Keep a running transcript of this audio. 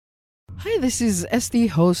Hi, this is Esty,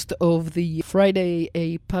 host of the Friday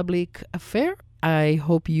A Public Affair. I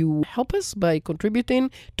hope you help us by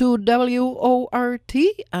contributing to WORT,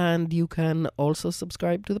 and you can also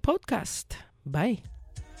subscribe to the podcast. Bye.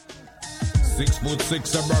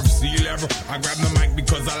 6'6" above sea level. I grab the mic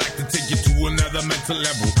because I like to take you to another mental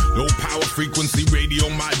level. Low power frequency radio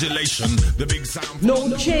modulation. The big sound.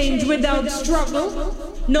 No change without struggle.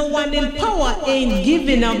 No one in power ain't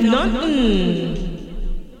giving up nothing.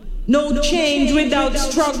 No change without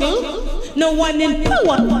struggle. No one in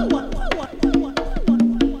power.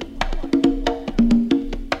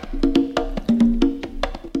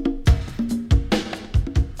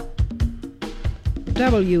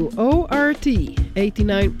 WORT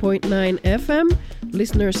 89.9 FM,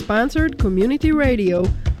 listener-sponsored community radio,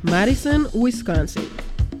 Madison, Wisconsin.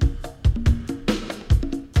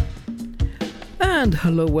 And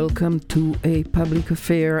hello, welcome to A Public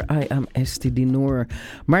Affair. I am Esty Dinur.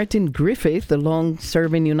 Martin Griffith, the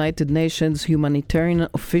long-serving United Nations humanitarian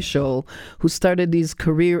official who started his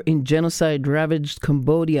career in genocide-ravaged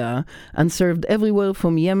Cambodia and served everywhere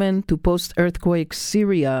from Yemen to post-earthquake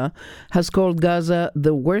Syria, has called Gaza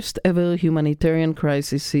the worst ever humanitarian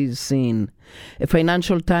crisis he's seen. A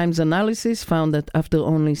Financial Times analysis found that after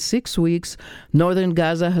only 6 weeks, northern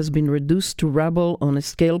Gaza has been reduced to rubble on a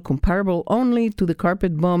scale comparable only to the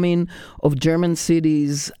carpet bombing of German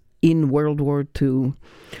cities in World War II.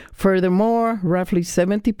 Furthermore, roughly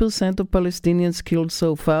 70% of Palestinians killed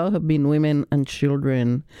so far have been women and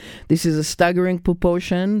children. This is a staggering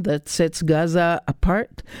proportion that sets Gaza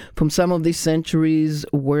apart from some of this century's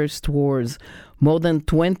worst wars. More than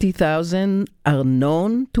 20,000 are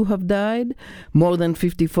known to have died, more than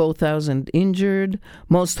 54,000 injured.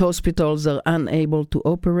 Most hospitals are unable to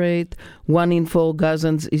operate. 1 in 4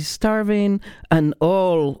 Gazans is starving, and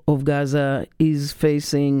all of Gaza is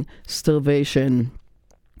facing starvation.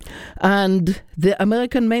 And the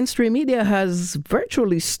American mainstream media has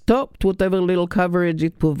virtually stopped whatever little coverage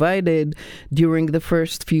it provided during the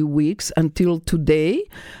first few weeks until today.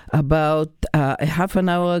 About a half an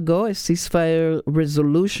hour ago, a ceasefire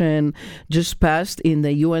resolution just passed in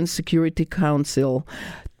the UN Security Council.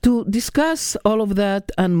 To discuss all of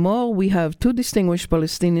that and more, we have 2 distinguished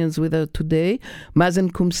Palestinians with us today. Mazin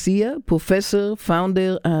Qumsiyeh, professor,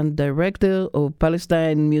 founder, and director of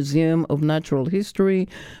Palestine Museum of Natural History,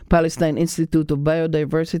 Palestine Institute of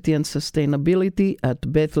Biodiversity and Sustainability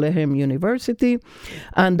at Bethlehem University,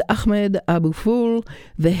 and Ahmed Abofoul,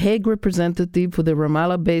 the Hague representative for the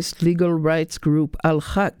Ramallah-based legal rights group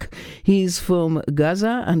Al-Haq. He is from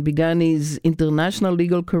Gaza and began his international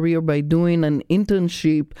legal career by doing an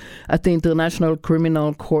internship at the International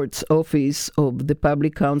Criminal Court's Office of the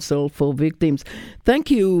Public Counsel for Victims. Thank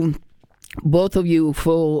you, both of you,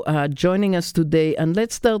 for joining us today. And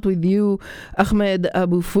let's start with you, Ahmed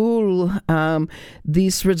Abofoul.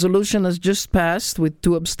 This resolution has just passed with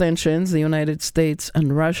 2 abstentions, the United States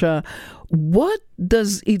and Russia. What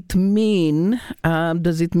does it mean?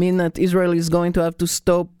 Does it mean that Israel is going to have to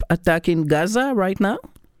stop attacking Gaza right now?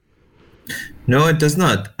 No, it does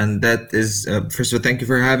not. And that is, first of all, thank you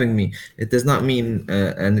for having me. It does not mean,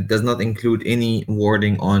 and it does not include any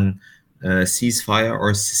wording on ceasefire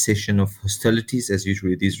or cessation of hostilities, as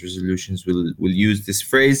usually these resolutions will use this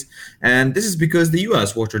phrase. And this is because the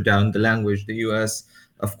U.S. watered down the language. The U.S.,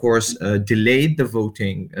 of course, delayed the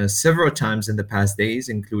voting several times in the past days,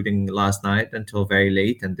 including last night until very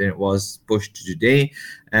late, and then it was pushed to today.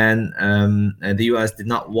 And the U.S. did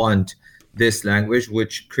not want this language,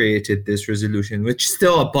 which created this resolution, which is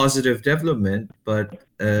still a positive development, but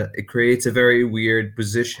it creates a very weird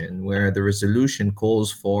position where the resolution calls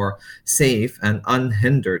for safe and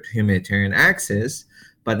unhindered humanitarian access,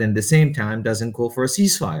 but in the same time doesn't call for a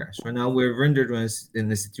ceasefire. So now we're rendered in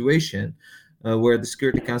a situation where the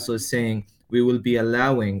Security Council is saying we will be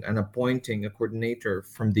allowing and appointing a coordinator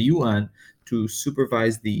from the UN to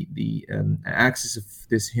supervise the access of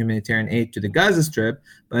this humanitarian aid to the Gaza Strip,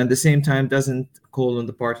 but at the same time doesn't call on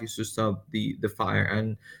the parties to stop the fire.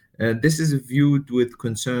 And this is viewed with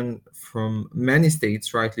concern from many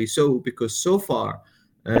states, rightly so, because so far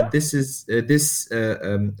this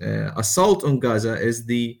assault on Gaza is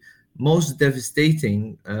the most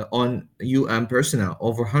devastating on UN personnel.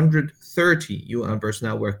 Over 130 UN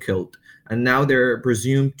personnel were killed, and now they're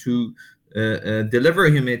presumed to deliver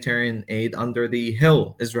humanitarian aid under the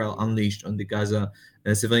hell Israel unleashed on the Gaza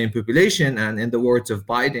civilian population, and in the words of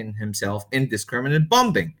Biden himself, indiscriminate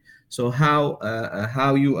bombing. So how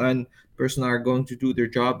UN personnel are going to do their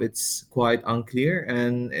job, it's quite unclear,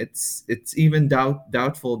 and it's even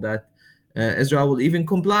doubtful that Israel will even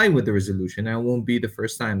comply with the resolution. And it won't be the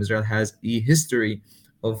first time. Israel has a history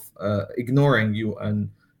of ignoring UN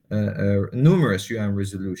numerous UN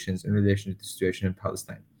resolutions in relation to the situation in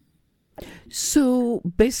Palestine. So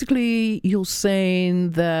basically, you're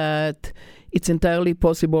saying that it's entirely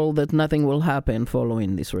possible that nothing will happen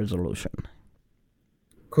following this resolution.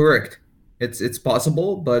 Correct. It's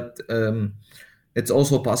possible, but it's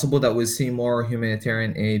also possible that we'll see more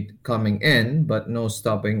humanitarian aid coming in, but no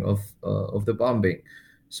stopping of the bombing.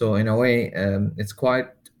 So in a way, it's quite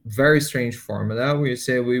very strange formula. We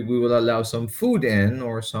say we will allow some food in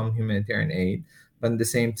or some humanitarian aid, but at the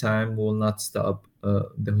same time, we will not stop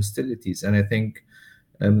the hostilities. And I think,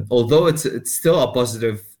 although it's still a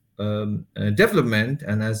positive development,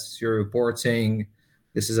 and as your report saying,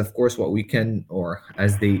 this is of course what we can, or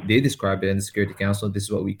as they describe it in the Security Council, this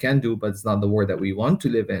is what we can do, but it's not the world that we want to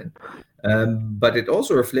live in. But it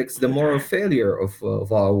also reflects the moral failure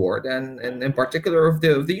of our world, and in particular of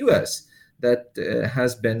the US, that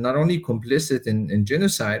has been not only complicit in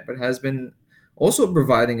genocide, but has been also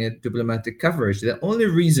providing it diplomatic coverage. The only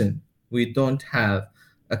reason we don't have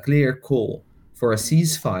a clear call for a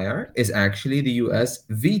ceasefire is actually the US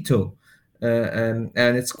veto. And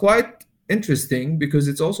it's quite interesting because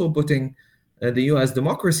it's also putting the US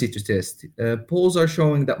democracy to test. Polls are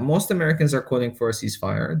showing that most Americans are calling for a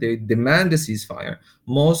ceasefire. They demand a ceasefire.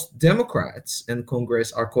 Most Democrats in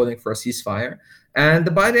Congress are calling for a ceasefire. And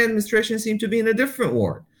the Biden administration seems to be in a different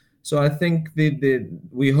world. So I think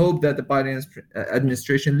we hope that the Biden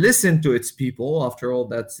administration listen to its people. After all,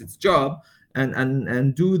 that's its job,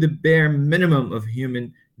 and do the bare minimum of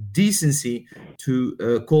human decency to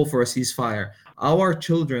call for a ceasefire. Our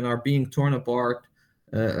children are being torn apart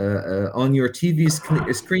on your TV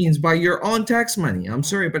screens by your own tax money. I'm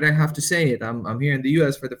sorry, but I have to say it. I'm here in the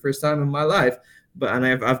US for the first time in my life, and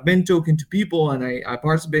I've been talking to people, and I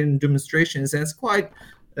participate in demonstrations, and it's quite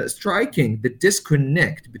striking, the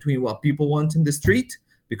disconnect between what people want in the street,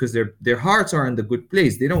 because their hearts are in the good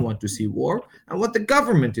place, they don't want to see war, and what the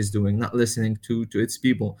government is doing, not listening to its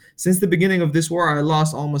people. Since the beginning of this war, I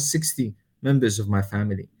lost almost 60 members of my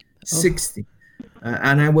family. 60.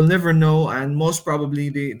 And I will never know, and most probably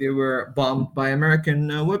they were bombed by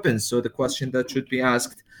American weapons. So the question that should be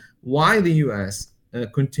asked, why the US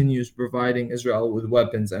continues providing Israel with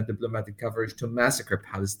weapons and diplomatic coverage to massacre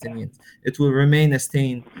Palestinians. It will remain a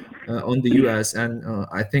stain on the US, and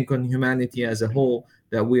I think on humanity as a whole,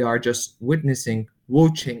 that we are just watching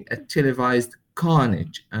a televised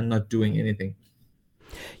carnage and not doing anything.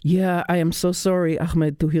 Yeah, I am so sorry,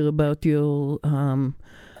 Ahmed, to hear about your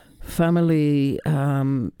family.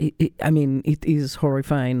 It is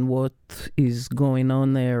horrifying what is going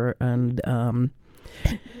on there, and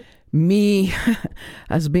me,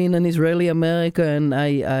 as being an Israeli American,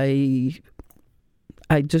 I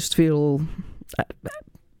just feel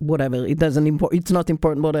whatever. It doesn't it's not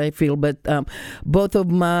important what I feel, but both of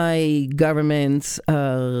my governments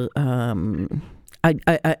are.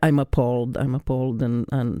 I'm appalled. I'm appalled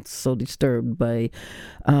and so disturbed by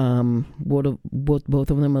what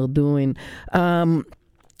both of them are doing.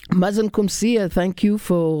 Mazin Qumsiyeh, thank you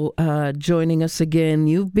for joining us again.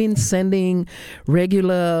 You've been sending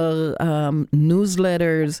regular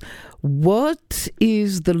newsletters. What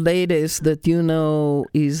is the latest that you know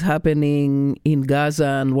is happening in Gaza?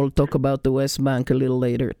 And we'll talk about the West Bank a little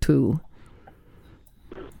later too.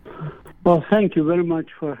 Well, thank you very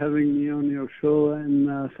much for having me on your show,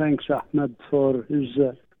 and thanks, Ahmed, for his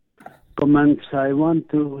comments. I want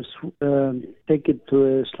to take it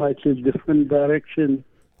to a slightly different direction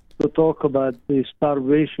to talk about the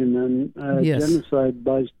starvation and genocide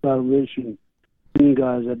by starvation in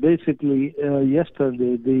Gaza. Basically,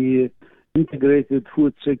 yesterday, the Integrated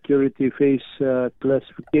Food Security Phase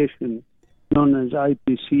Classification, known as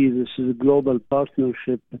IPC, this is a global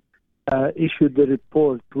partnership, issued a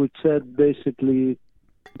report which said basically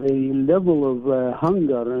the level of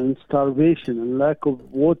hunger and starvation and lack of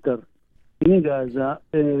water in Gaza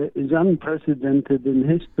is unprecedented in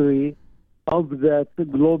history of that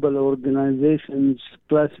global organizations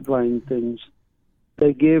classifying things.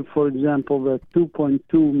 They gave, for example, that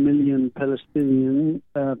 2.2 million Palestinian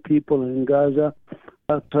people in Gaza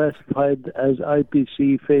are classified as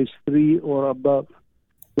IPC Phase 3 or above,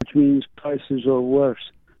 which means crisis or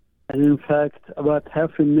worse. And in fact, about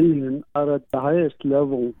 500,000 are at the highest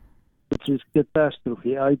level, which is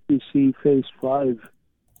catastrophe, IPC Phase 5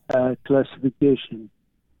 classification.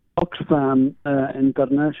 Oxfam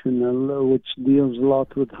International, which deals a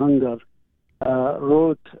lot with hunger,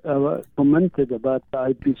 commented about the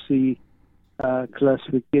IPC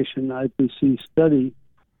classification, IPC study,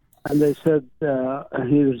 and they said,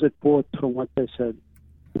 here's a quote from what they said.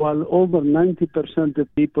 While over 90%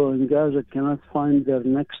 of people in Gaza cannot find their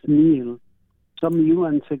next meal, some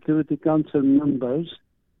UN Security Council members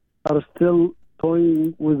are still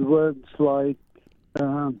toying with words like,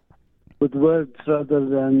 with words rather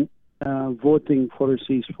than voting for a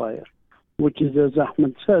ceasefire, which is, as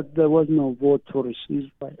Ahmed said, there was no vote for a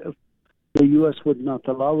ceasefire. The U.S. would not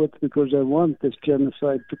allow it because they want this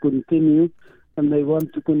genocide to continue, and they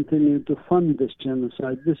want to continue to fund this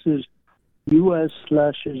genocide. This is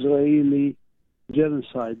U.S./Israeli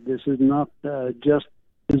genocide. This is not just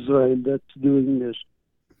Israel that's doing this.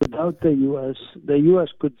 Without the U.S.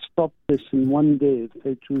 could stop this in one day if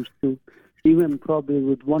they choose to, even probably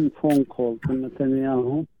with one phone call to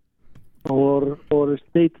Netanyahu or a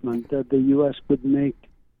statement that the U.S. could make.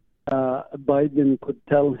 Biden could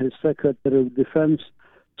tell his Secretary of Defense,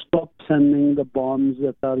 stop sending the bombs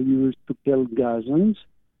that are used to kill Gazans,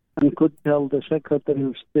 and could tell the Secretary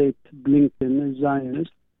of State, Blinken, a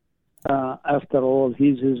Zionist, after all,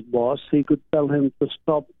 he's his boss, he could tell him to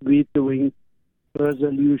stop vetoing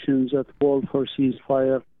resolutions that call for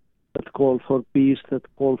ceasefire, that call for peace, that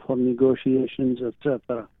call for negotiations,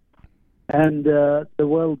 etc. And the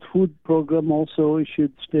World Food Program also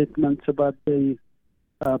issued statements about the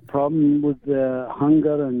problem with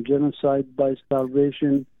hunger and genocide by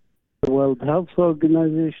starvation. The World Health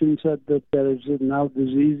Organization said that there is now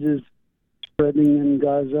diseases spreading in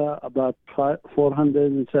Gaza. About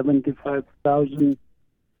 475,000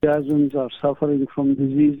 Gazans are suffering from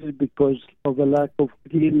diseases because of a lack of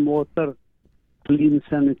clean water, clean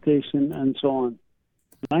sanitation, and so on.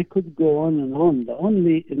 I could go on and on. The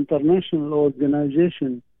only international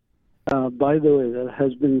organization, by the way, that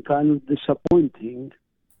has been kind of disappointing,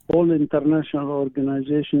 all international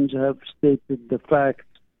organizations have stated the facts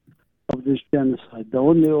of this genocide. The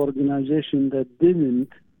only organization that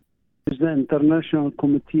didn't is the International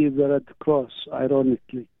Committee of the Red Cross,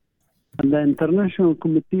 ironically. And the International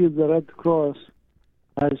Committee of the Red Cross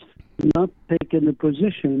has not taken a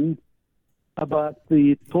position about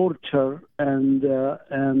the torture and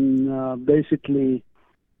basically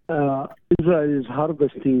Israel is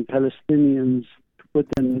harvesting Palestinians to put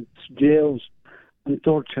in its jails and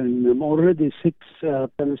torturing them. Already 6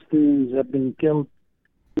 Palestinians have been killed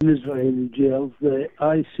in Israeli jails. The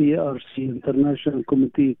ICRC, International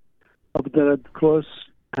Committee of the Red Cross,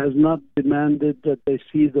 has not demanded that they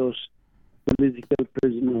see those political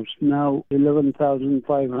prisoners. Now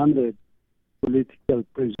 11,500 political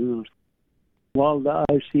prisoners, while the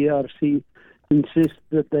ICRC insists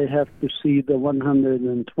that they have to see the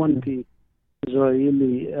 120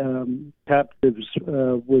 Israeli captives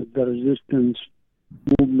with the resistance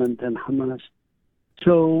movement and Hamas.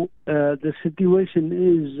 So the situation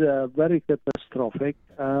is very catastrophic.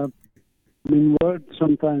 Words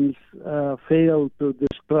sometimes fail to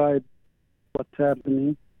describe what's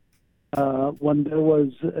happening. When there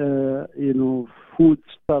was, food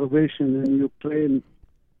starvation in Ukraine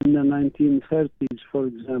in the 1930s, for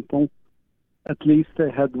example, at least they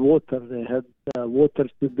had water. They had water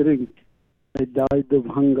to drink. They died of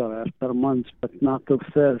hunger after months, but not of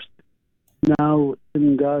thirst. Now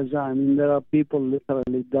in Gaza, there are people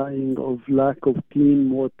literally dying of lack of clean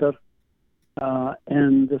water,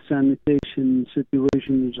 and the sanitation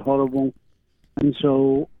situation is horrible. And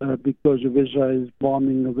so, because of Israel's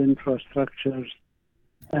bombing of infrastructures,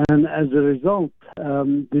 and as a result,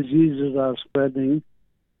 diseases are spreading.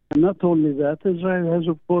 And not only that, Israel has,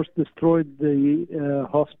 of course, destroyed the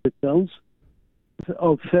hospitals.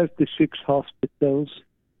 Of 36 hospitals,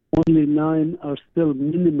 only 9 are still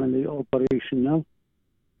minimally operational,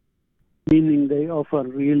 meaning they offer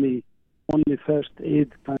really only first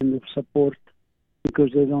aid kind of support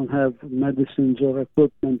because they don't have medicines or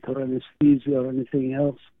equipment or anesthesia or anything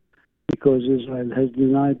else, because Israel has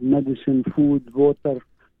denied medicine, food, water,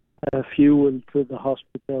 fuel to the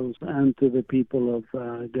hospitals and to the people of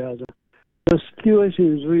Gaza. The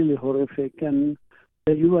situation is really horrific, and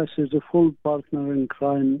the U.S. is a full partner in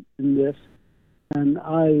crime in this. And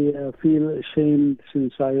I feel ashamed,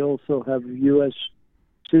 since I also have U.S.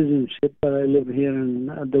 citizenship, but I live here in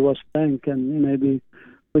the West Bank, and maybe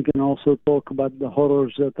we can also talk about the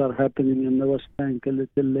horrors that are happening in the West Bank a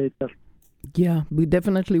little later. Yeah, we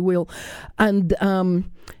definitely will. And,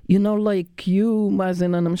 like you,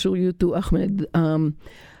 Mazin, and I'm sure you too, Ahmed,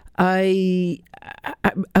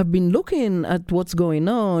 I've been looking at what's going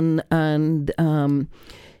on, and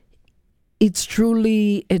it's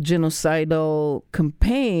truly a genocidal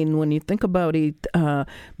campaign when you think about it.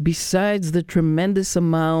 Besides the tremendous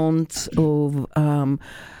amounts of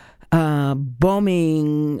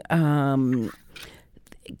bombing,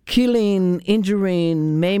 killing,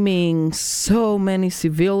 injuring, maiming so many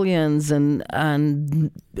civilians,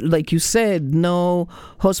 and like you said, no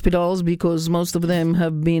hospitals because most of them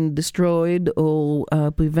have been destroyed or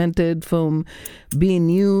prevented from being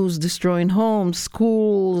used, destroying homes,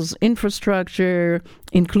 schools, infrastructure,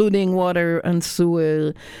 including water and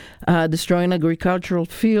sewer, destroying agricultural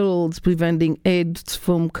fields, preventing aid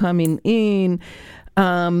from coming in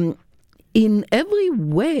every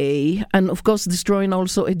way, and of course destroying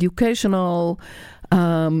also educational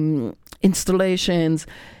installations.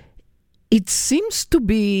 It seems to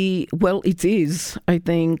be, well, it is, I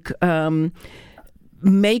think,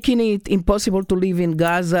 making it impossible to live in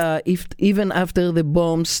Gaza if even after the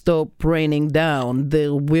bombs stop raining down.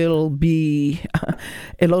 There will be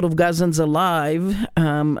a lot of Gazans alive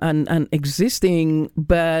and existing,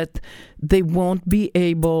 but they won't be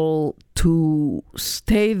able to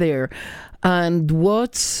stay there. And or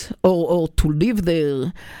to live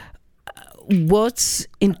there. What's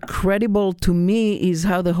incredible to me is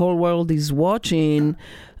how the whole world is watching,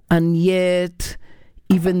 and yet,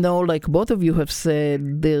 even though, like both of you have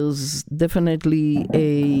said, there's definitely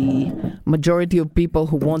a majority of people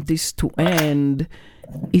who want this to end,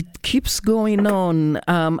 it keeps going on.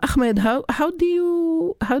 Ahmed, how do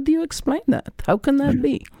you explain that? How can that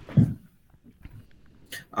be?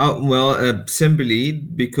 Simply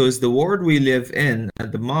because the world we live in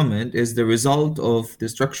at the moment is the result of the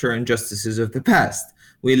structural injustices of the past.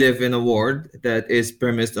 We live in a world that is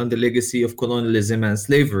premised on the legacy of colonialism and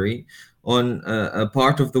slavery, on a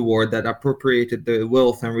part of the world that appropriated the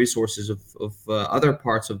wealth and resources of other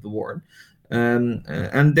parts of the world.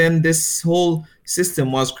 And then this whole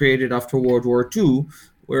system was created after World War II,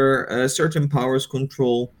 where certain powers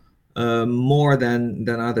control more than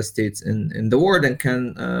other states in the world and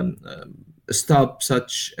can stop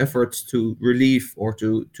such efforts to relief or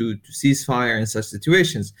to ceasefire in such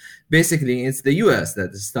situations. Basically, it's the US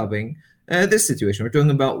that is stopping this situation. We're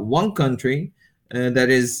talking about one country that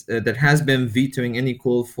has been vetoing any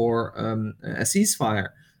call for a ceasefire.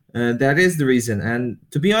 That is the reason. And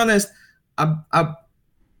to be honest,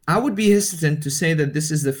 I would be hesitant to say that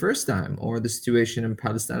this is the first time or the situation in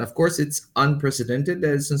Palestine. Of course, it's unprecedented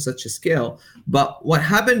that it's on such a scale. But what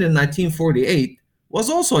happened in 1948 was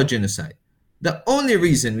also a genocide. The only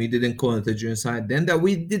reason we didn't call it a genocide then, that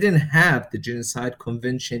we didn't have the Genocide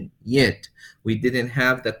Convention yet. We didn't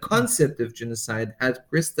have the concept of genocide had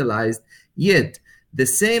crystallized yet. The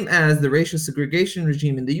same as the racial segregation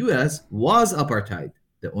regime in the US was apartheid.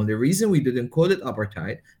 The only reason we didn't call it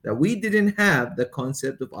apartheid, that we didn't have the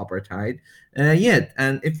concept of apartheid yet.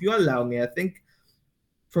 And if you allow me, I think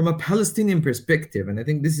from a Palestinian perspective, and I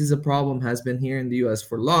think this is a problem has been here in the US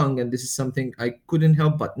for long, and this is something I couldn't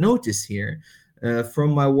help but notice here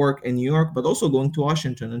from my work in New York, but also going to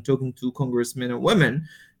Washington and talking to congressmen and women,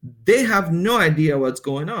 they have no idea what's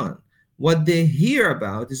going on. What they hear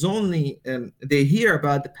about is only, they hear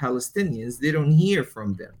about the Palestinians, they don't hear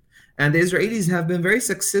from them. And the Israelis have been very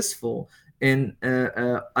successful in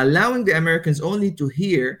allowing the Americans only to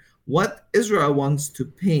hear what Israel wants to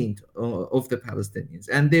paint of the Palestinians.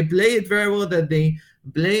 And they play it very well, that they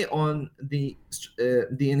play on the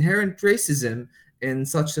inherent racism in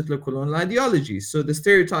such settler colonial ideologies. So the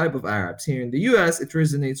stereotype of Arabs here in the US, it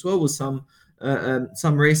resonates well with some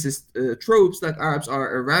racist tropes, like Arabs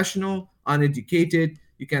are irrational, uneducated,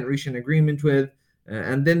 you can't reach an agreement with.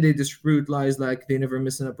 And then they distribute lies like they never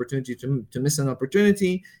miss an opportunity to miss an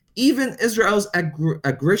opportunity. Even Israel's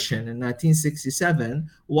aggression in 1967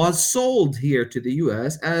 was sold here to the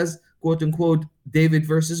US as, quote unquote, David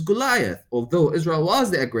versus Goliath. Although Israel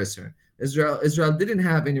was the aggressor, Israel didn't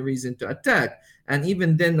have any reason to attack. And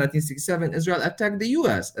even then, 1967, Israel attacked the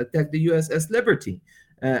US USS Liberty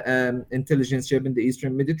intelligence ship in the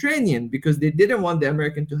Eastern Mediterranean, because they didn't want the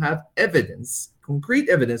American to have evidence, concrete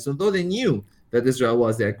evidence, although they knew that Israel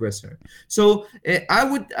was the aggressor. So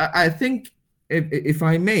I think, if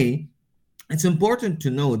I may, it's important to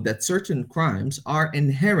note that certain crimes are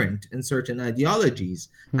inherent in certain ideologies.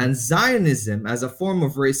 And Zionism, as a form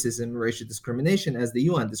of racism, racial discrimination, as the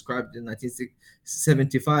UN described in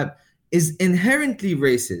 1975, is inherently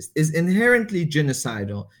racist, is inherently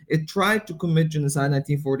genocidal. It tried to commit genocide in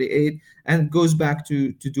 1948 and goes back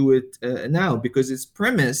to do it now, because it's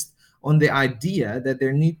premised on the idea that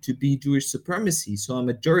there need to be Jewish supremacy, so a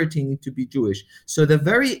majority need to be Jewish. So the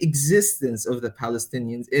very existence of the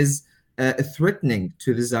Palestinians is threatening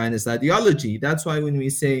to the Zionist ideology. That's why when we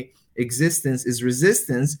say existence is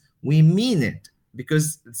resistance, we mean it.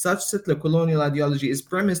 because such settler colonial ideology is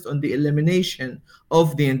premised on the elimination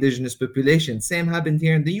of the indigenous population. Same happened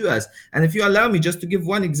here in the US. And if you allow me just to give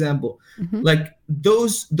one example, like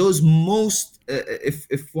those most,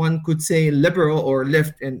 if one could say liberal or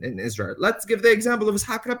left in Israel, let's give the example of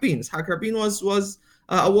Ishaq Rabin. Ishaq Rabin was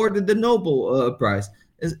awarded the Nobel Prize.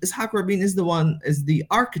 Ishaq Rabin is the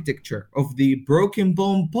architecture of the broken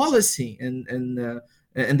bone policy in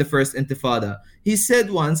the first Intifada. He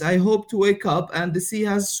said once, "I hope to wake up and the sea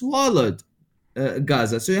has swallowed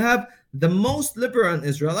Gaza." So you have the most liberal in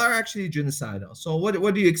Israel are actually genocidal. So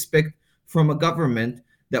what do you expect from a government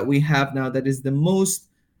that we have now that is the most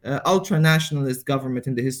ultra-nationalist government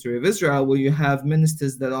in the history of Israel, where you have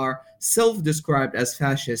ministers that are self-described as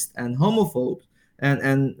fascist and homophobe,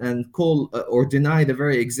 and call or deny the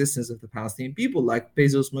very existence of the Palestinian people, like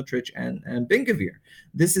Bezos, Smotrich, and Ben Gvir.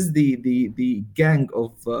 This is the gang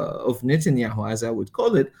of Netanyahu, as I would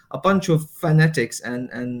call it, a bunch of fanatics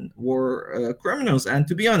and war criminals. And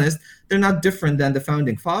to be honest, they're not different than the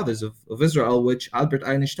founding fathers of Israel, which Albert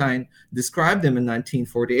Einstein described them in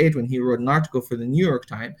 1948 when he wrote an article for the New York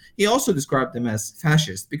Times. He also described them as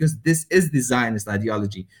fascist, because this is the Zionist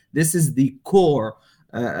ideology. This is the core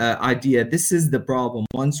idea. This is the problem.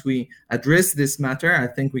 Once we address this matter, I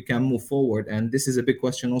think we can move forward. And this is a big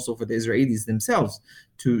question also for the Israelis themselves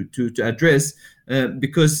to address,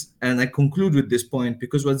 because, and I conclude with this point,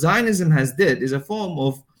 because what Zionism has did is a form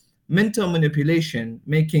of mental manipulation,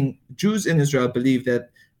 making Jews in Israel believe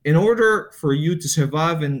that in order for you to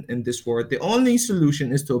survive in this world, the only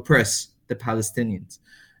solution is to oppress the Palestinians.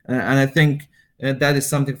 And I think that is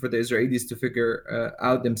something for the Israelis to figure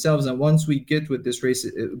out themselves. And once we get rid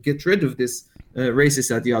of this racist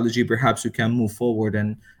ideology, perhaps we can move forward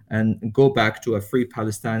and go back to a free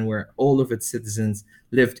Palestine where all of its citizens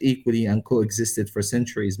lived equally and coexisted for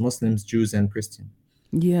centuries, Muslims, Jews, and Christians.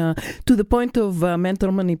 Yeah. To the point of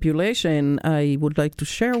mental manipulation, I would like to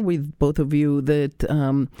share with both of you that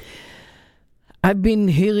I've been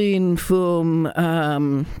hearing from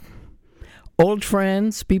old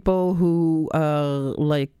friends, people who are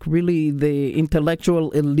like really the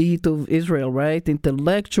intellectual elite of Israel, right?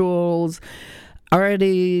 Intellectuals,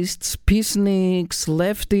 artists, peaceniks,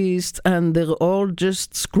 leftists, and they're all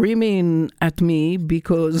just screaming at me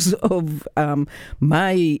because of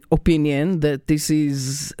my opinion that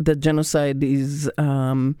that genocide is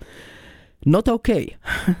not okay.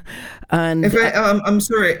 And I'm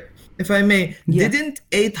sorry. If I may, yeah. Didn't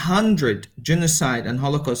 800 genocide and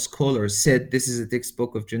Holocaust scholars said this is a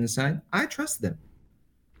textbook of genocide? I trust them.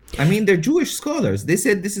 I mean, they're Jewish scholars. They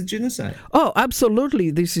said this is genocide. Oh, absolutely,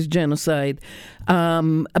 this is genocide.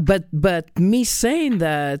 But me saying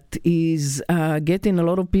that is getting a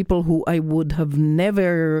lot of people who I would have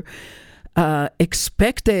never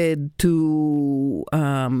expected to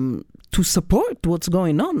support what's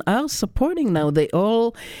going on are supporting now. They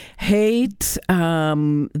all hate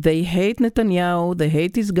Netanyahu, they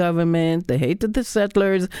hate his government, they hated the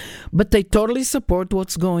settlers, but they totally support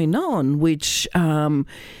what's going on, which I'm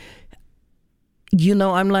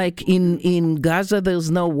like, in Gaza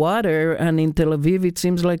there's no water, and in Tel Aviv it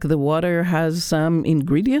seems like the water has some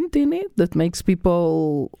ingredient in it that makes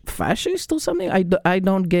people fascist or something. I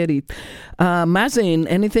don't get it. Mazin,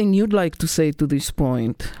 anything you'd like to say to this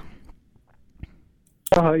point?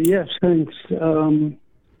 Yes, thanks.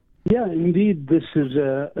 Yeah, indeed, this is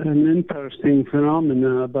an interesting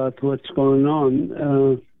phenomenon about what's going on.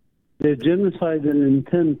 The genocidal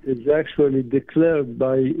intent is actually declared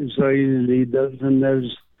by Israeli leaders, and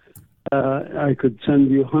there's I could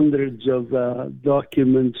send you hundreds of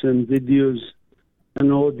documents and videos and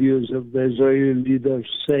audios of the Israeli leaders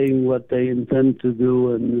saying what they intend to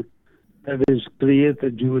do, and that is create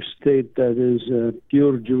a Jewish state that is a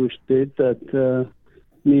pure Jewish state that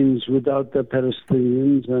means without the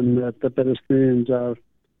Palestinians, and that the Palestinians are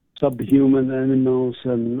subhuman animals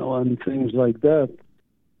and things like that.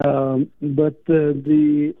 But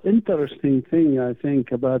the interesting thing, I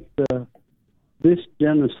think, about this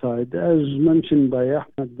genocide, as mentioned by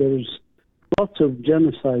Ahmed, there's lots of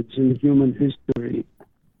genocides in human history.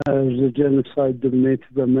 There's the genocide of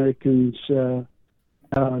Native Americans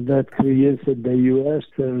that created the U.S.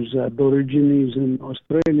 There's Aborigines in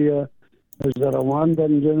Australia. There's the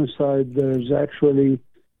Rwandan genocide. There's actually,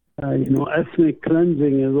 ethnic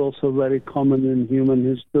cleansing is also very common in human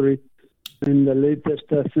history. And the latest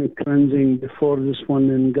ethnic cleansing before this one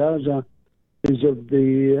in Gaza is of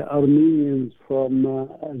the Armenians from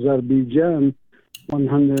Azerbaijan.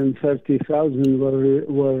 130,000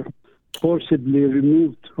 were forcibly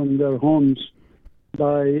removed from their homes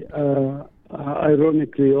by,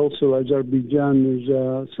 ironically, also Azerbaijan is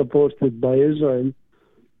supported by Israel.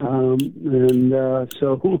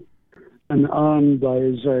 and armed by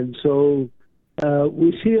Israel. So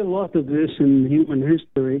we see a lot of this in human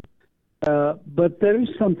history, but there is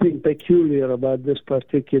something peculiar about this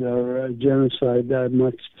particular genocide, I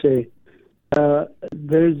must say.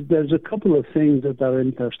 There's a couple of things that are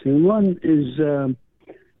interesting. One is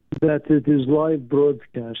that it is live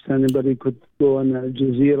broadcast. Anybody could go on Al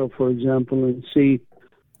Jazeera, for example, and see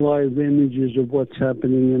live images of what's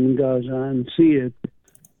happening in Gaza and see it.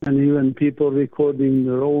 And even people recording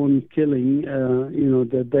their own killing,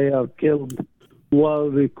 that they are killed while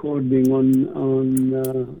recording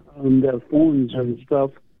on their phones and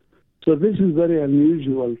stuff. So this is very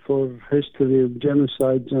unusual for history of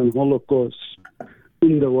genocides and holocausts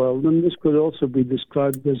in the world, and this could also be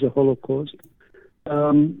described as a holocaust.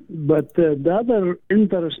 But the other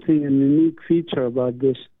interesting and unique feature about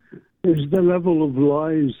this is the level of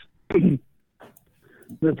lies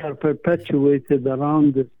that are perpetuated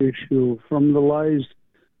around this issue, from the lies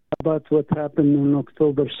about what happened on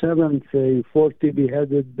October 7th, 40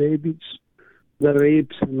 beheaded babies, the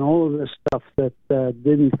rapes and all of the stuff that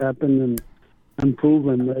didn't happen and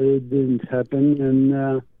proven that it didn't happen, and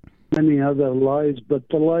many other lies, but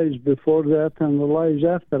the lies before that and the lies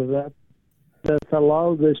after that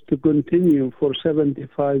allow this to continue for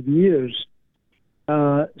 75 years.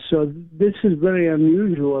 So this is very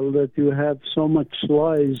unusual that you have so much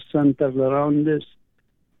lies centered around this,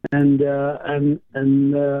 and the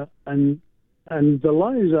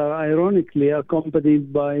lies are ironically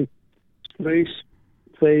accompanied by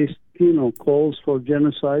straight-faced, calls for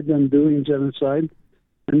genocide and doing genocide,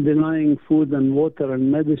 and denying food and water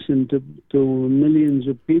and medicine to millions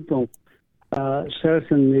of people.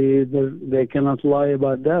 Certainly, they cannot lie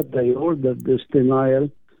about that. They ordered this denial.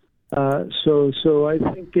 So I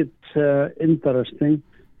think it's interesting.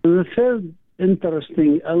 And the third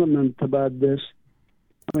interesting element about this,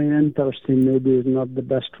 interesting maybe is not the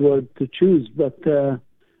best word to choose, but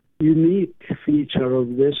unique feature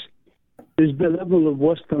of this is the level of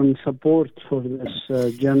Western support for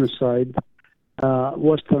this genocide.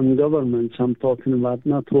 Western governments, I'm talking about,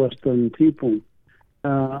 not Western people.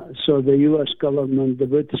 So the U.S. government, the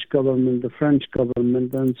British government, the French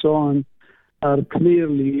government, and so on, are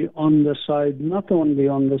clearly on the side, not only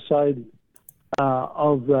on the side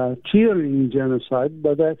of cheering genocide,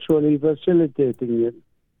 but actually facilitating it.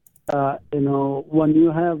 When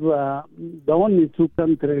you have the only two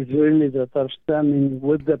countries really that are standing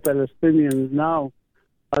with the Palestinians now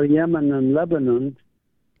are Yemen and Lebanon.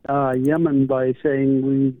 Yemen by saying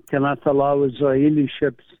we cannot allow Israeli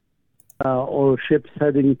ships or ships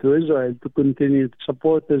heading to Israel to continue to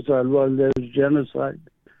support Israel while there's genocide.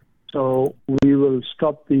 So we will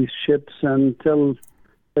stop these ships until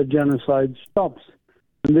the genocide stops.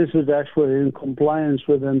 And this is actually in compliance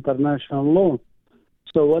with international law.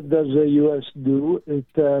 So what does the U.S. do?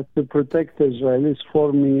 To protect Israel, is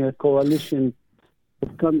forming a coalition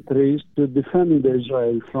of countries to defend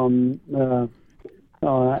Israel from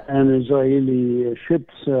and Israeli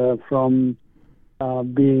ships from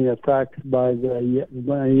being attacked by the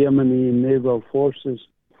Yemeni naval forces.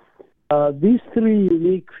 These three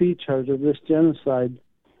unique features of this genocide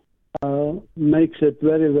makes it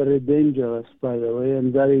very, very dangerous, by the way,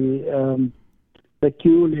 and very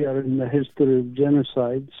peculiar in the history of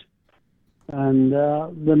genocides. And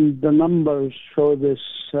the numbers show this,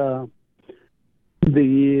 the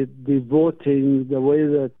voting, the way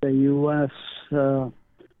that the U.S.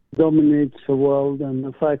 dominates the world, and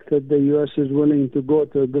the fact that the U.S. is willing to go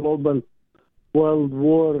to a global world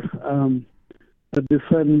war to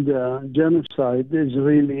defend genocide is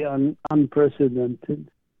really unprecedented.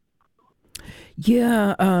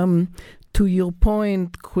 Yeah, to your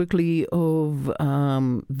point quickly of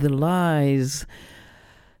the lies,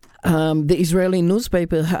 the Israeli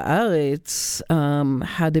newspaper Haaretz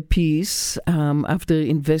had a piece after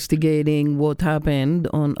investigating what happened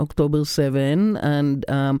on October 7 and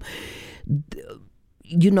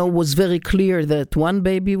was very clear that one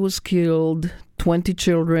baby was killed, 20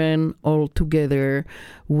 children altogether,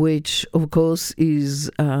 which of course is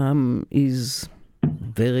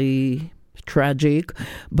very tragic.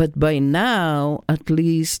 But by now, at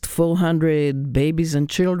least 400 babies and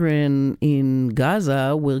children in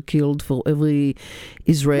Gaza were killed for every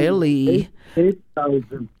Israeli.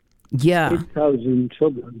 8,000. Yeah. 8,000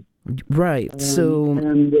 children. Right.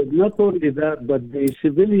 And not only that, but the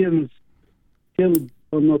civilians killed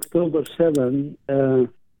on October 7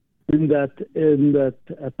 in that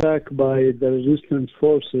attack by the resistance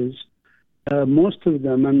forces, most of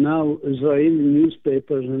them, and now Israeli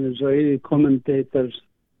newspapers and Israeli commentators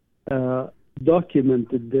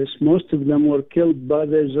documented this, most of them were killed by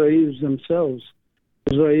the Israelis themselves.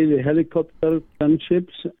 Israeli helicopter,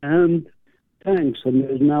 gunships, and tanks. And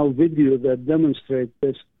there's now video that demonstrates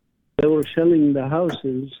this. They were shelling the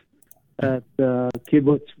houses at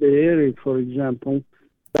Kibbutz Be'eri, for example.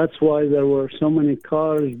 That's why there were so many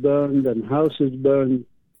cars burned and houses burned.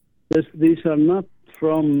 These are not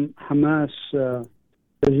from Hamas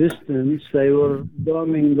resistance. They were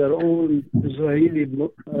bombing their own Israeli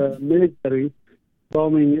military,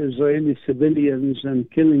 bombing Israeli civilians and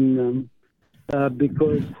killing them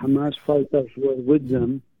because Hamas fighters were with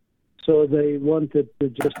them. So they wanted to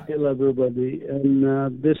just kill everybody, and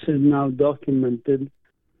this is now documented.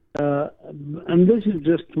 And this is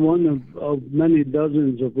just one of many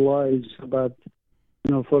dozens of lies about,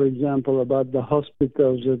 for example, about the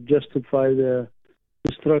hospitals that justify the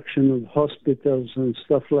destruction of hospitals and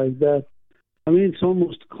stuff like that. I mean, it's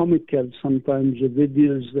almost comical sometimes, the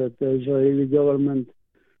videos that the Israeli government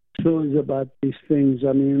shows about these things.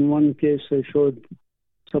 I mean, in one case, they showed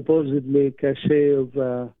supposedly a cache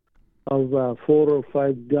of 4 or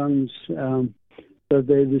 5 guns that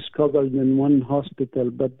they discovered in one hospital,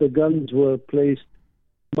 but the guns were placed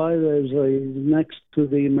by the Israelis next to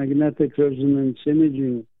the magnetic resonance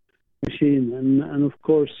imaging machine. And of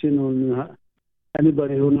course,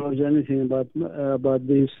 anybody who knows anything about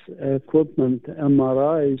this equipment,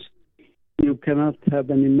 MRIs, you cannot have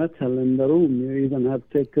any metal in the room. You even have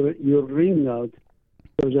to take your ring out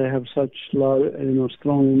because they have such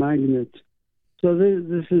strong magnets. So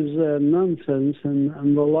this is nonsense,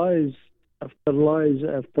 and the lies after lies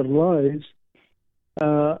after lies.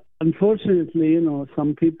 Unfortunately,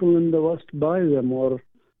 some people in the West buy them or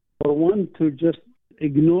want to just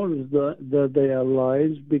ignore that they are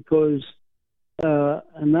lies because,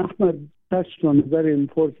 and Ahmed touched on a very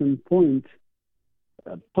important point.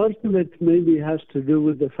 Part of it maybe has to do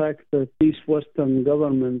with the fact that these Western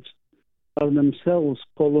governments are themselves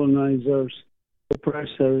colonizers,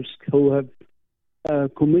 oppressors who have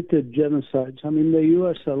committed genocides. I mean, the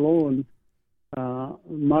U.S. alone,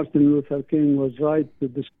 Martin Luther King was right to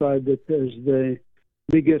describe it as the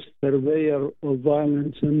biggest purveyor of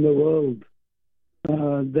violence in the world.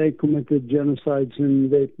 They committed genocides in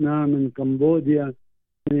Vietnam and Cambodia,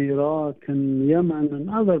 in Iraq and Yemen and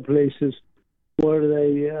other places where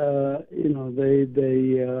they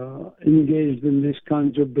engaged in these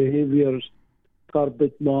kinds of behaviors,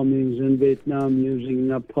 carpet bombings in Vietnam using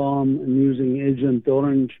napalm and using Agent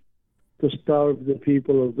Orange to starve the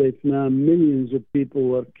people of Vietnam. Millions of people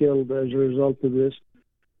were killed as a result of this.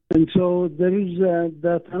 And so there is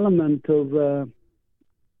that element of,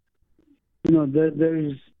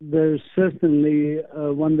 there's certainly,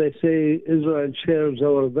 when they say Israel shares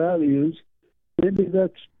our values, maybe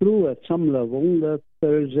that's true at some level, that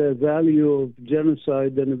there's a value of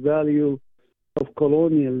genocide and a value of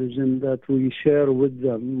colonialism that we share with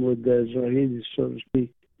them, with the Israelis, so to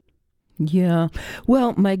speak. Yeah.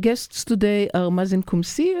 Well, my guests today are Mazin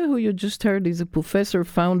Qumsiyeh, who you just heard is a professor,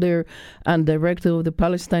 founder, and director of the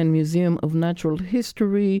Palestine Museum of Natural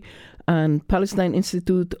History and Palestine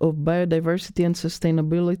Institute of Biodiversity and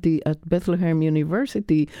Sustainability at Bethlehem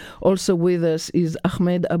University. Also with us is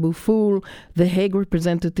Ahmed Abofoul, the Hague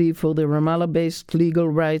representative for the Ramallah-based legal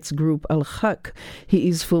rights group Al-Haq. He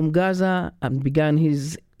is from Gaza and began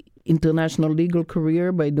his international legal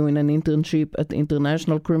career by doing an internship at the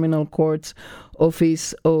International Criminal Court's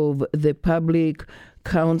Office of the Public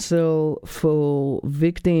Counsel for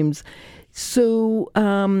Victims. So,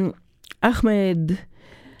 Ahmed,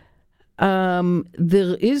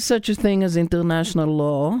 there is such a thing as international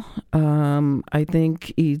law. I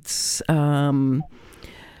think it's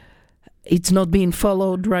not being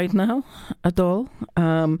followed right now at all.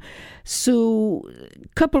 So,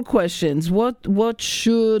 couple questions. What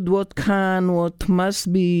should, what can, what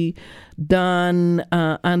must be done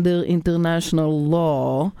under international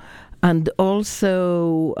law? And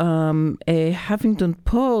also, a Huffington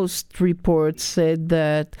Post report said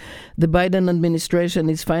that the Biden administration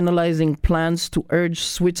is finalizing plans to urge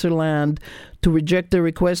Switzerland to reject a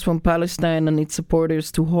request from Palestine and its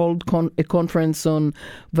supporters to hold a conference on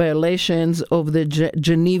violations of the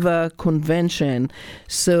Geneva Convention.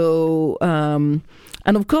 So, and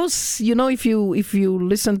of course, if you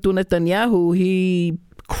listen to Netanyahu, he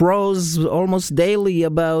crows almost daily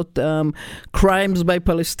about crimes by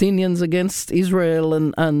Palestinians against Israel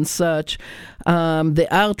and such. They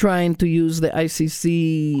are trying to use the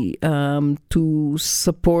ICC to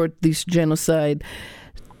support this genocide.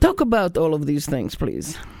 Talk about all of these things,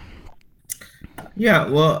 please. Yeah,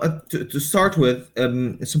 well, to start with,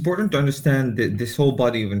 it's important to understand that this whole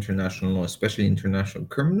body of international law, especially international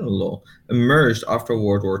criminal law, emerged after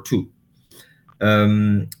World War II.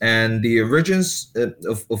 And the origins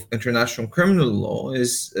of international criminal law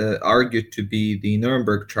is argued to be the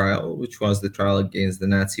Nuremberg trial, which was the trial against the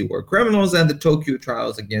Nazi war criminals, and the Tokyo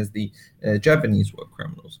trials against the Japanese war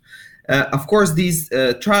criminals. Of course, these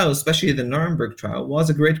trials, especially the Nuremberg trial, was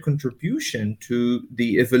a great contribution to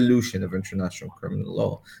the evolution of international criminal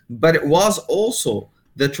law. But it was also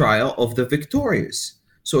the trial of the victorious.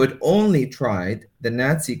 So it only tried the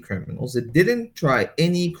Nazi criminals. It didn't try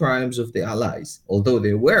any crimes of the Allies, although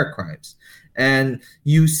they were crimes. And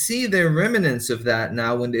you see the remnants of that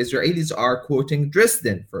now when the Israelis are quoting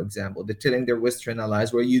Dresden, for example. They're telling their Western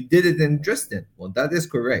allies, well, you did it in Dresden. Well, that is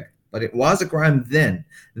correct, but it was a crime then.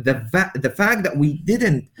 The fact that we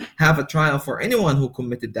didn't have a trial for anyone who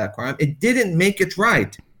committed that crime, it didn't make it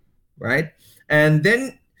right? And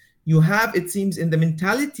then you have, it seems, in the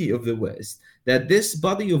mentality of the West, that this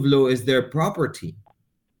body of law is their property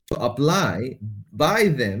to apply by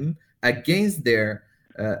them against their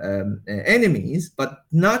enemies, but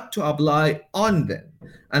not to apply on them.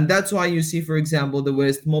 And that's why you see, for example, the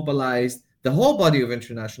West mobilized the whole body of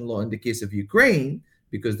international law in the case of Ukraine,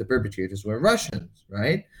 because the perpetrators were Russians,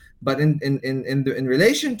 right? But in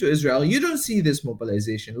relation to Israel, you don't see this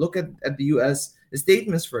mobilization. Look at the U.S.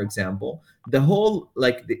 statements, for example. The whole,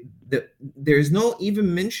 there is no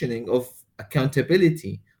even mentioning of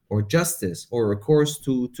accountability or justice or recourse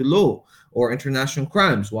to law or international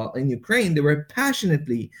crimes, while in Ukraine they were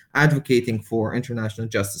passionately advocating for international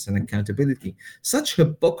justice and accountability. Such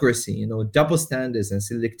hypocrisy, double standards and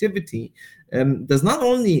selectivity does not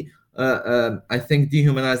only I think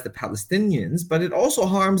dehumanize the Palestinians, but it also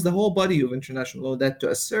harms the whole body of international law that to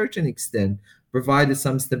a certain extent provided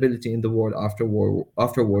some stability in the world after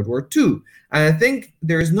World War II. And I think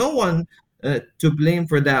there is no one to blame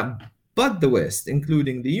for that but the West,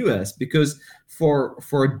 including the US, because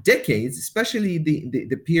for decades, especially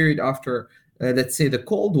the period after, let's say, the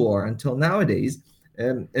Cold War until nowadays,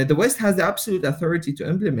 the West has the absolute authority to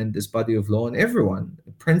implement this body of law on everyone,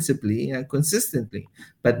 principally and consistently.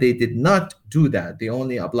 But they did not do that. They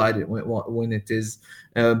only applied it when it is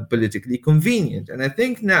politically convenient. And I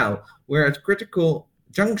think now we're at a critical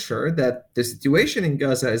juncture that the situation in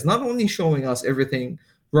Gaza is not only showing us everything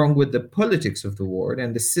wrong with the politics of the war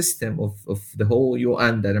and the system of the whole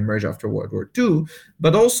UN that emerged after World War II,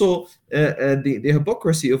 but also the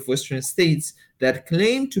hypocrisy of Western states that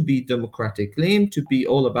claim to be democratic, claim to be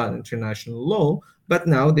all about international law, but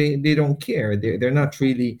now they don't care. They're not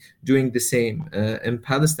really doing the same in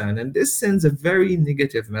Palestine. And this sends a very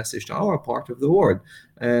negative message to our part of the world.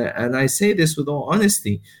 And I say this with all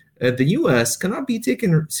honesty. The U.S. cannot be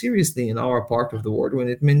taken seriously in our part of the world when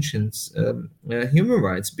it mentions human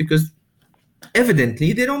rights, because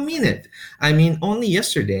evidently they don't mean it. I mean, only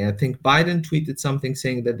yesterday, I think Biden tweeted something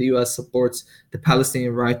saying that the U.S. supports the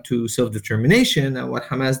Palestinian right to self-determination, and what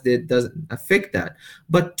Hamas did doesn't affect that.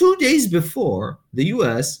 But 2 days before, the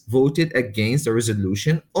U.S. voted against a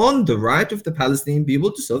resolution on the right of the Palestinian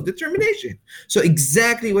people to self-determination. So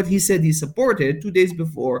exactly what he said he supported 2 days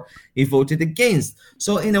before, he voted against.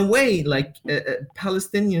 So in a way, like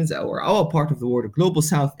Palestinians or our part of the world, the global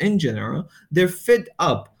South in general, they're fed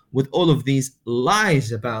up with all of these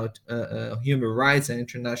lies about human rights and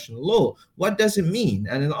international law. What does it mean?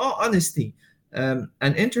 And in all honesty, an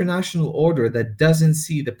international order that doesn't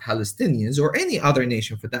see the Palestinians, or any other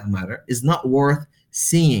nation for that matter, is not worth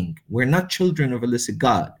seeing. We're not children of illicit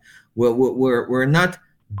God. We're not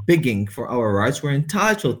begging for our rights. We're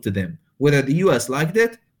entitled to them, whether the U.S. liked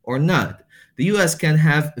it or not. The U.S. can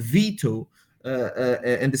have veto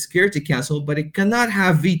in the Security Council, but it cannot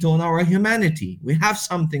have veto on our humanity. We have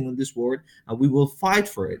something in this world, and we will fight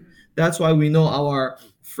for it. That's why we know our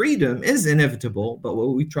freedom is inevitable, but what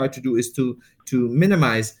we try to do is to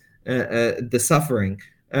minimize the suffering.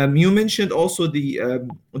 You mentioned also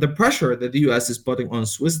the pressure that the U.S. is putting on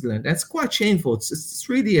Switzerland. That's quite shameful. It's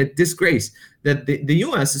really a disgrace that the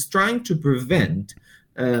U.S. is trying to prevent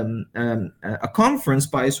a conference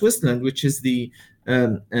by Switzerland, which is the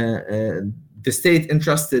state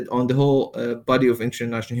entrusted on the whole body of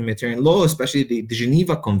international humanitarian law, especially the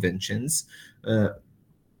Geneva Conventions,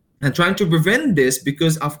 and trying to prevent this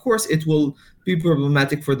because, of course, it will be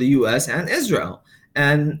problematic for the U.S. and Israel.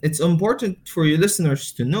 And it's important for your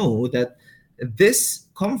listeners to know that this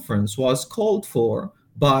conference was called for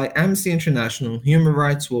by Amnesty International, Human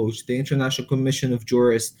Rights Watch, the International Commission of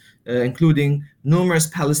Jurists, including numerous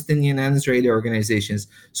Palestinian and Israeli organizations.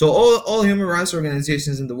 So all human rights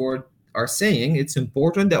organizations in the world are saying it's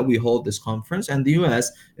important that we hold this conference, and the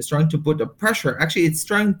US is trying to put a pressure. Actually, it's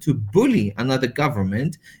trying to bully another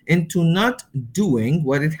government into not doing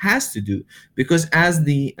what it has to do, because as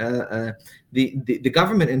the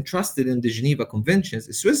government entrusted in the Geneva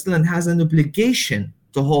Conventions, Switzerland has an obligation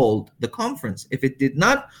to hold the conference. If it did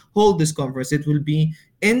not hold this conference, it will be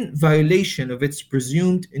in violation of its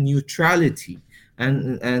presumed neutrality.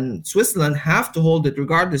 And Switzerland have to hold it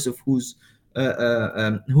regardless of who's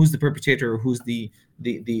the perpetrator or who's the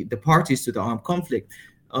parties to the armed conflict.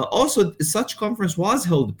 Also, such conference was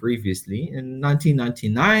held previously in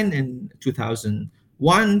 1999, in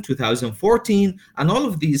 2001, 2014, and all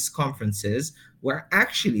of these conferences were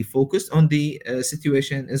actually focused on the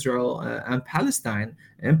situation in Israel and Palestine,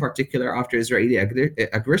 in particular after Israeli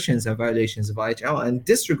aggressions and violations of IHL and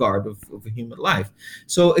disregard of human life.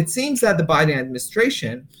 So it seems that the Biden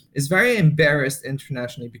administration is very embarrassed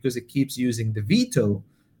internationally because it keeps using the veto.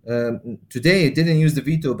 Today it didn't use the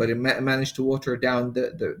veto, but it managed to water down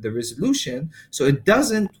the resolution. So it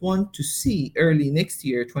doesn't want to see early next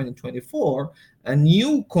year, 2024, a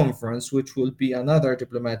new conference, which will be another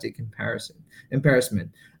diplomatic embarrassment.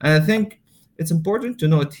 And I think it's important to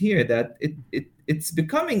note here that it's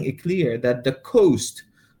becoming clear that the cost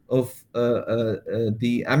of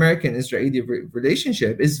the American-Israeli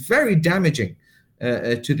relationship is very damaging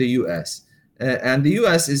to the U.S. And the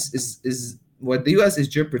U.S. is what the U.S. is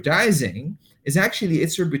jeopardizing is actually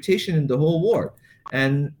its reputation in the whole world.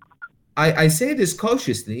 And I say this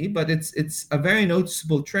cautiously, but it's a very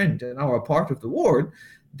noticeable trend in our part of the world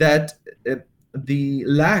that the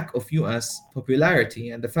lack of U.S.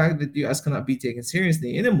 popularity and the fact that the U.S. cannot be taken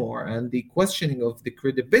seriously anymore, and the questioning of the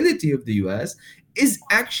credibility of the U.S. is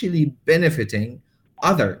actually benefiting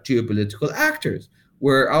other geopolitical actors,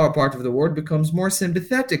 where our part of the world becomes more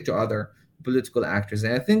sympathetic to other political actors.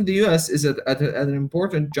 And I think the U.S. is at an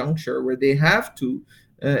important juncture where they have to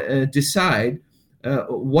decide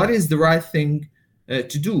what is the right thing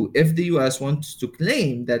to do. If the U.S. wants to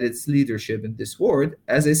claim that it's leadership in this world,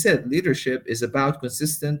 as I said, leadership is about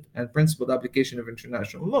consistent and principled application of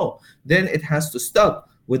international law, then it has to stop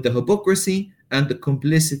with the hypocrisy and the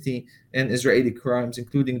complicity in Israeli crimes,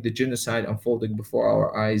 including the genocide unfolding before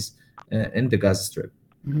our eyes in the Gaza Strip.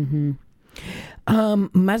 Mm-hmm.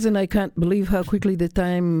 Mazin, I can't believe how quickly the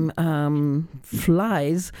time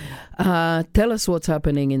flies. Tell us what's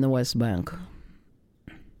happening in the West Bank.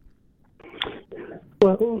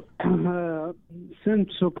 Well, since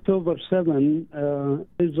October 7,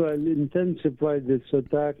 Israel intensified its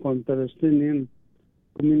attack on Palestinian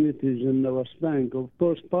communities in the West Bank. Of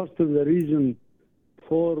course, part of the reason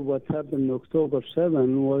for what happened October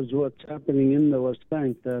 7 was what's happening in the West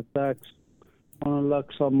Bank. The attacks on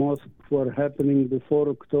Al-Aqsa Mosque were happening before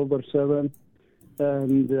October 7,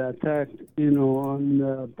 and the attack,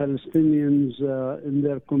 on Palestinians in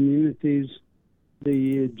their communities,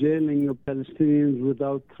 the jailing of Palestinians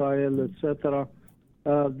without trial, etc.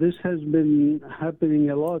 This has been happening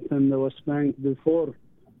a lot in the West Bank before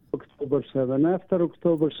October 7. After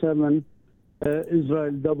October 7,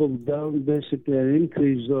 Israel doubled down, basically, and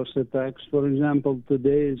increased those attacks. For example,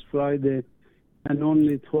 today is Friday, and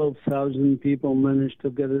only 12,000 people managed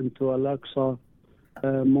to get into Al-Aqsa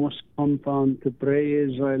mosque compound to pray.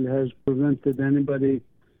 Israel has prevented anybody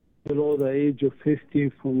below the age of 50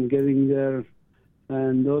 from getting there,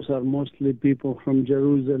 and those are mostly people from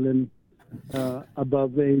Jerusalem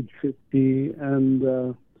above age 50 and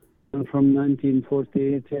from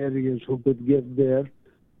 1948 areas who could get there.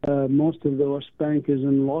 Most of the West Bank is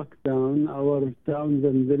in lockdown. Our towns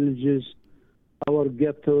and villages, our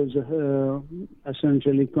ghettos,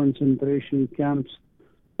 essentially concentration camps,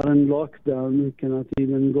 are in lockdown. We cannot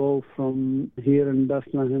even go from here in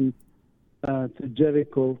Bethlehem to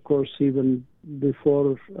Jericho. Of course, even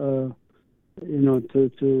before,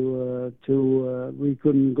 we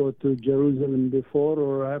couldn't go to Jerusalem before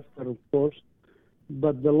or after, of course.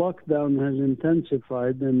 But the lockdown has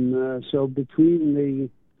intensified, and so between the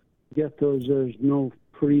ghettos, there's no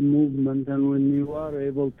free movement, and when you are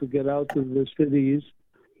able to get out of the cities,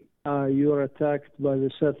 you are attacked by the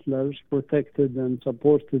settlers, protected and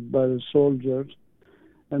supported by the soldiers.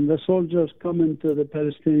 And the soldiers come into the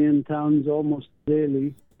Palestinian towns almost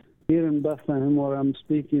daily. Here in Bethlehem, where I'm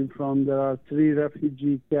speaking from, there are 3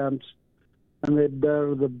 refugee camps, and they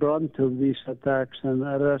bear the brunt of these attacks and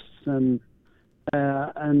arrests, and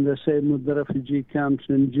the same with the refugee camps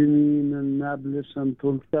in Jenin and Nablus and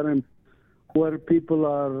Tulkarem, where people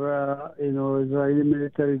are, Israeli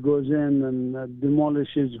military goes in and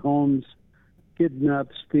demolishes homes,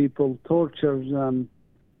 kidnaps people, tortures them,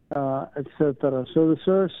 etc. So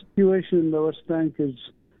the situation in the West Bank is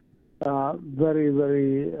very,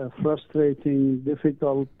 very frustrating,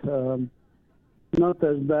 difficult. Not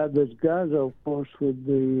as bad as Gaza, of course, with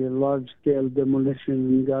the large-scale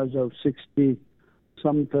demolition in Gaza of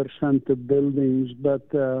 60-some% of buildings, but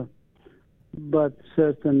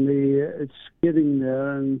certainly it's getting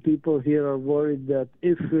there, and people here are worried that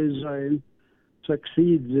if Israel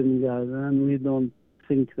succeeds in Gaza, and we don't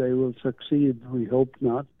think they will succeed, we hope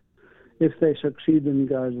not, if they succeed in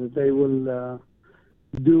Gaza, they will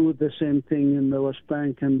do the same thing in the West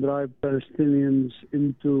Bank and drive Palestinians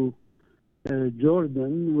into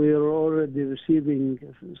Jordan. We are already receiving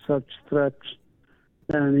such threats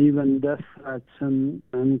and even death threats and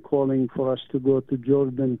calling for us to go to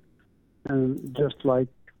Jordan, and just like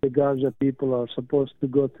the Gaza people are supposed to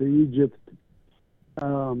go to Egypt.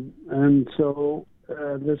 And so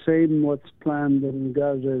the same what's planned in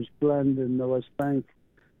Gaza is planned in the West Bank,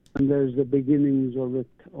 and there's the beginnings of it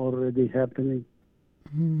already happening.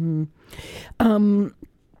 Mm-hmm.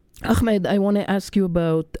 Ahmed, I want to ask you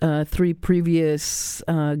about three previous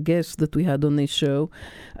guests that we had on this show.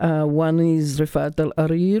 One is Rifat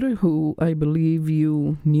Al-Arir, who I believe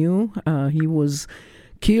you knew. He was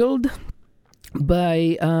killed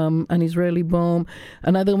by an Israeli bomb.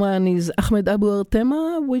 Another one is Ahmed Abu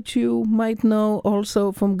Artema, which you might know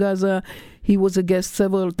also from Gaza. He was a guest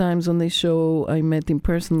several times on this show. I met him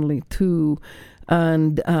personally too.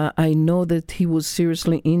 And I know that he was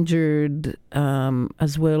seriously injured,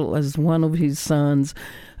 as well as one of his sons,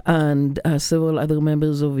 and several other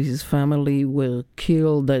members of his family were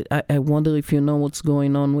killed. I wonder if you know what's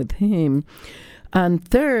going on with him. And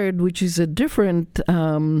third, which is a different,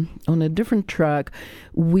 on a different track,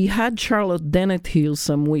 we had Charlotte Dennett here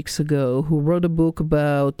some weeks ago, who wrote a book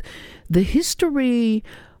about the history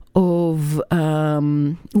of,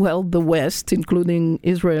 the West, including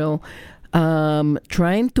Israel,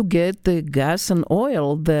 trying to get the gas and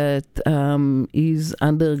oil that is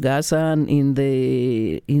under Gaza and in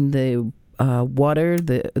the water,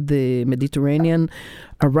 the Mediterranean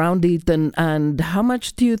around it, and how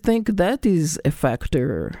much do you think that is a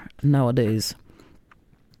factor nowadays?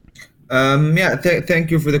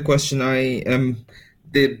 Thank you for the question.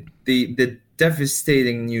 The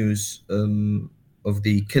devastating news of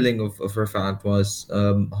the killing of Rafat was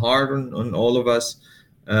hard on all of us.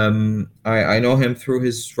 I know him through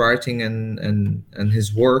his writing and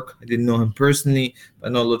his work. I didn't know him personally, but I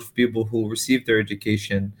know a lot of people who received their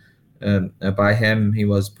education by him. He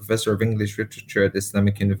was professor of English literature at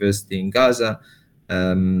Islamic University in Gaza,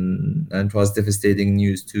 and it was devastating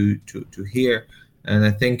news to hear. And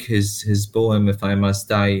I think his poem, If I Must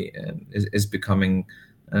Die, is becoming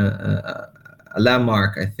a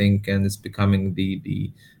landmark, I think, and it's becoming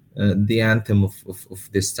the anthem of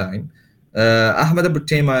this time. Ahmed Abu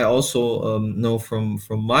Artema I also know from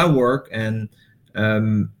my work, and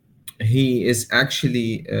he is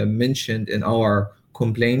actually mentioned in our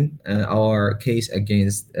complaint, our case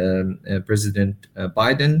against President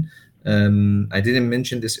Biden. I didn't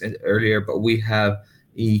mention this earlier, but we have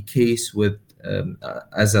a case with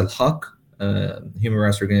as Al-Haq, human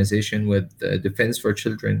rights organization, with Defense for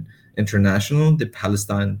Children International, the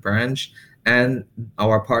Palestine branch, and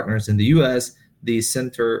our partners in the U.S., the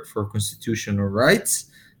Center for Constitutional Rights.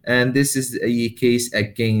 And this is a case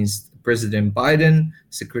against President Biden,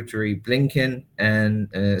 Secretary Blinken, and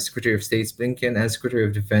Secretary of State Blinken, and Secretary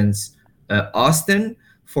of Defense Austin,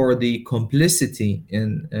 for the complicity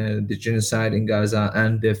in the genocide in Gaza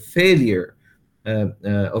and the failure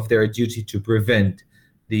of their duty to prevent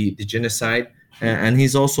the genocide. And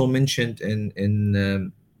he's also mentioned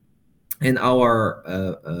in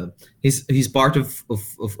our he's part of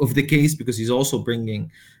the case, because he's also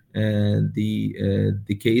bringing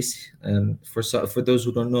the case. For those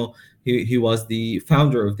who don't know, he was the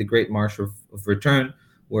founder of the Great March of Return,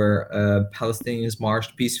 where Palestinians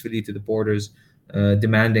marched peacefully to the borders,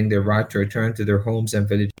 demanding their right to return to their homes and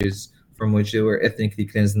villages from which they were ethnically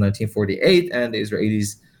cleansed in 1948, and the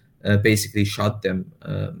Israelis basically shot them.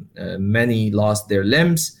 Many lost their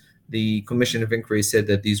limbs. The Commission of Inquiry said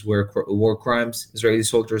that these were war crimes. Israeli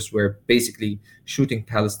soldiers were basically shooting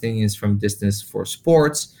Palestinians from distance for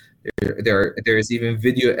sports. There is even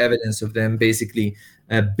video evidence of them basically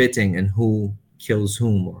betting on who kills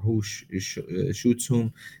whom or who shoots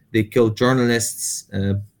whom. They killed journalists,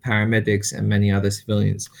 paramedics, and many other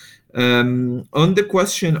civilians. On the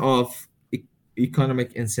question of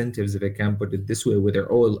economic incentives, if I can put it this way, with their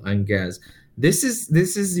oil and gas, this is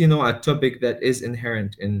a topic that is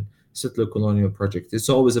inherent in settler colonial projects. It's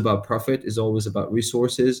always about profit. It's always about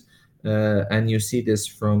resources, and you see this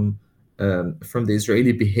from the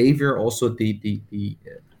Israeli behavior. Also, the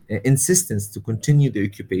insistence to continue the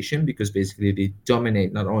occupation, because basically they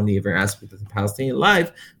dominate not only every aspect of the Palestinian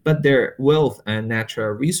life, but their wealth and natural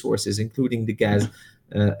resources, including the gas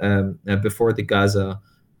before the Gaza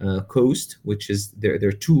coast, which is there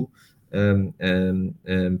are two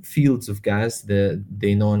fields of gas,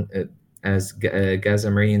 they known as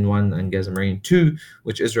Gaza Marine 1 and Gaza Marine 2,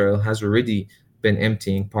 which Israel has already been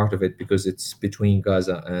emptying part of it because it's between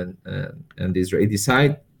Gaza and the Israeli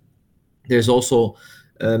side. There's also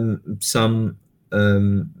some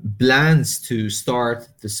plans to start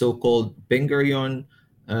the so-called Ben Gurion,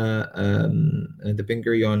 the Ben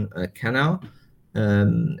Gurion Canal,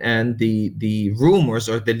 and the rumors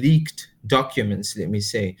or the leaked documents, let me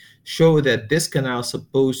say, show that this canal is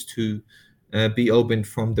supposed to be opened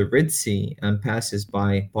from the Red Sea and passes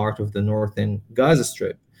by part of the northern Gaza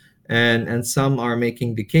Strip, and some are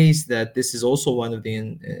making the case that this is also one of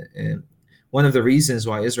the reasons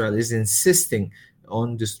why Israel is insisting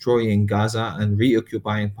on destroying Gaza and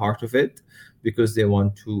reoccupying part of it, because they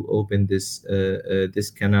want to open this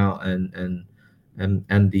canal and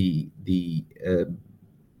the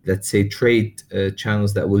let's say trade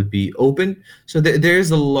channels that will be open. So there is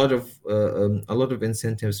a lot of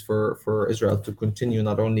incentives for Israel to continue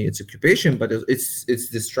not only its occupation but its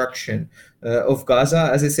destruction of Gaza.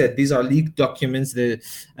 As I said, these are leaked documents.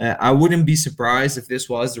 I wouldn't be surprised if this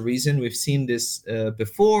was the reason. We've seen this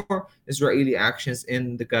before. Israeli actions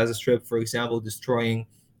in the Gaza Strip, for example, destroying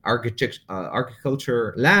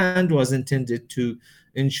agriculture land, was intended to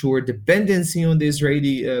ensure dependency on the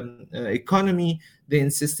Israeli economy. The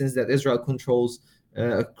insistence that Israel controls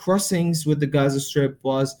crossings with the Gaza Strip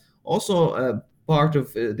was also part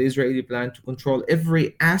of the Israeli plan to control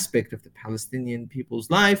every aspect of the Palestinian people's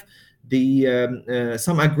life.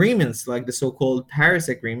 Some agreements, like the so-called Paris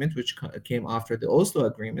Agreement, which came after the Oslo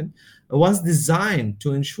Agreement, was designed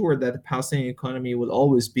to ensure that the Palestinian economy will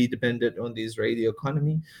always be dependent on the Israeli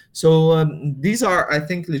economy. So these are, I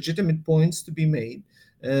think, legitimate points to be made.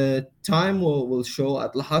 Time will show.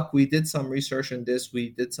 At Al-Haq, we did some research on this. We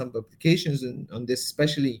did some publications on this,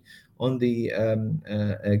 especially on the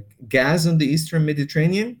gas on the Eastern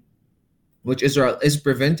Mediterranean, which Israel is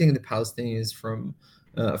preventing the Palestinians from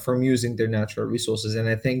using their natural resources. And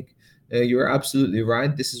I think you're absolutely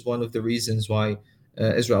right. This is one of the reasons why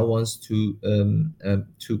Israel wants to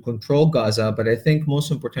control Gaza. But I think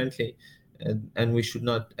most importantly, and we should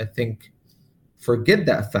not, I think, forget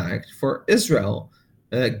that fact, for Israel,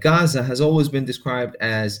 Gaza has always been described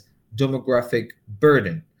as demographic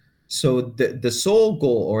burden. So the sole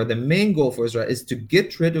goal, or the main goal for Israel, is to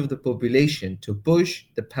get rid of the population, to push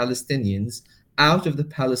the Palestinians out of the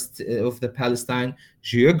Palestine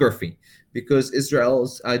geography, because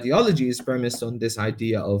Israel's ideology is premised on this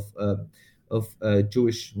idea of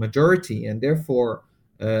Jewish majority, and therefore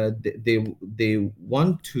they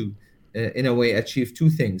want to, in a way, achieve two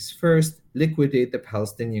things. First, liquidate the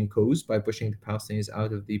Palestinian cause by pushing the Palestinians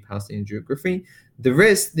out of the Palestinian geography. The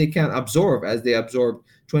rest they can absorb, as they absorb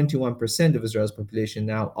 21% of Israel's population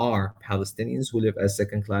now are Palestinians who live as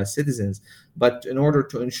second-class citizens. But in order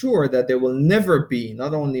to ensure that there will never be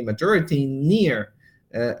not only majority, near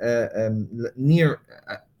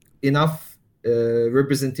enough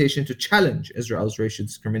representation to challenge Israel's racial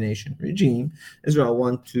discrimination regime, Israel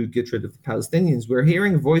wants to get rid of the Palestinians. We're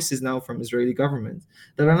hearing voices now from Israeli government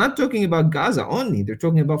that are not talking about Gaza only. They're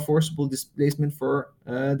talking about forcible displacement for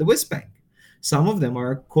the West Bank. Some of them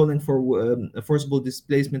are calling for a forcible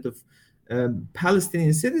displacement of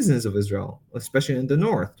Palestinian citizens of Israel, especially in the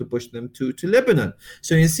north, to push them to Lebanon.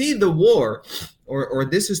 So you see, the war or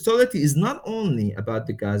this hostility is not only about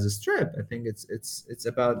the Gaza Strip. I think it's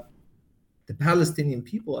about the Palestinian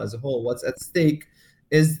people as a whole. What's at stake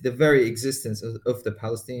is the very existence of the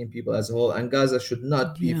Palestinian people as a whole, and Gaza should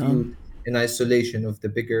not be viewed in isolation of the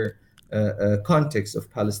bigger context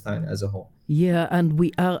of Palestine as a whole. Yeah, and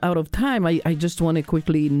we are out of time. I just want to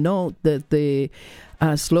quickly note that the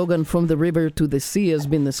slogan "From the river to the sea" has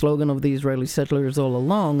been the slogan of the Israeli settlers all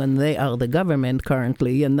along, and they are the government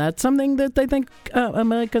currently, and that's something that I think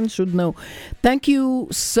Americans should know. Thank you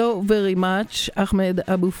so very much, Ahmed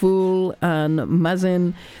Abofoul and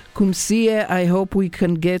Mazin Qumsiyeh. I hope we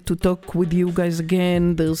can get to talk with you guys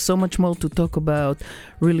again. There's so much more to talk about.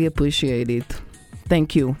 Really appreciate it.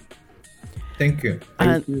 Thank you. Thank you.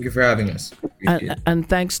 Thank you for having us. And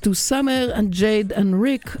thanks to Samer and Jade and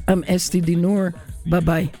Rick. I'm Esty Dinur.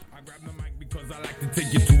 Bye-bye. I grab the mic because I like to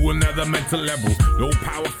take you to another mental level. Low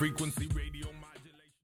power frequency radio.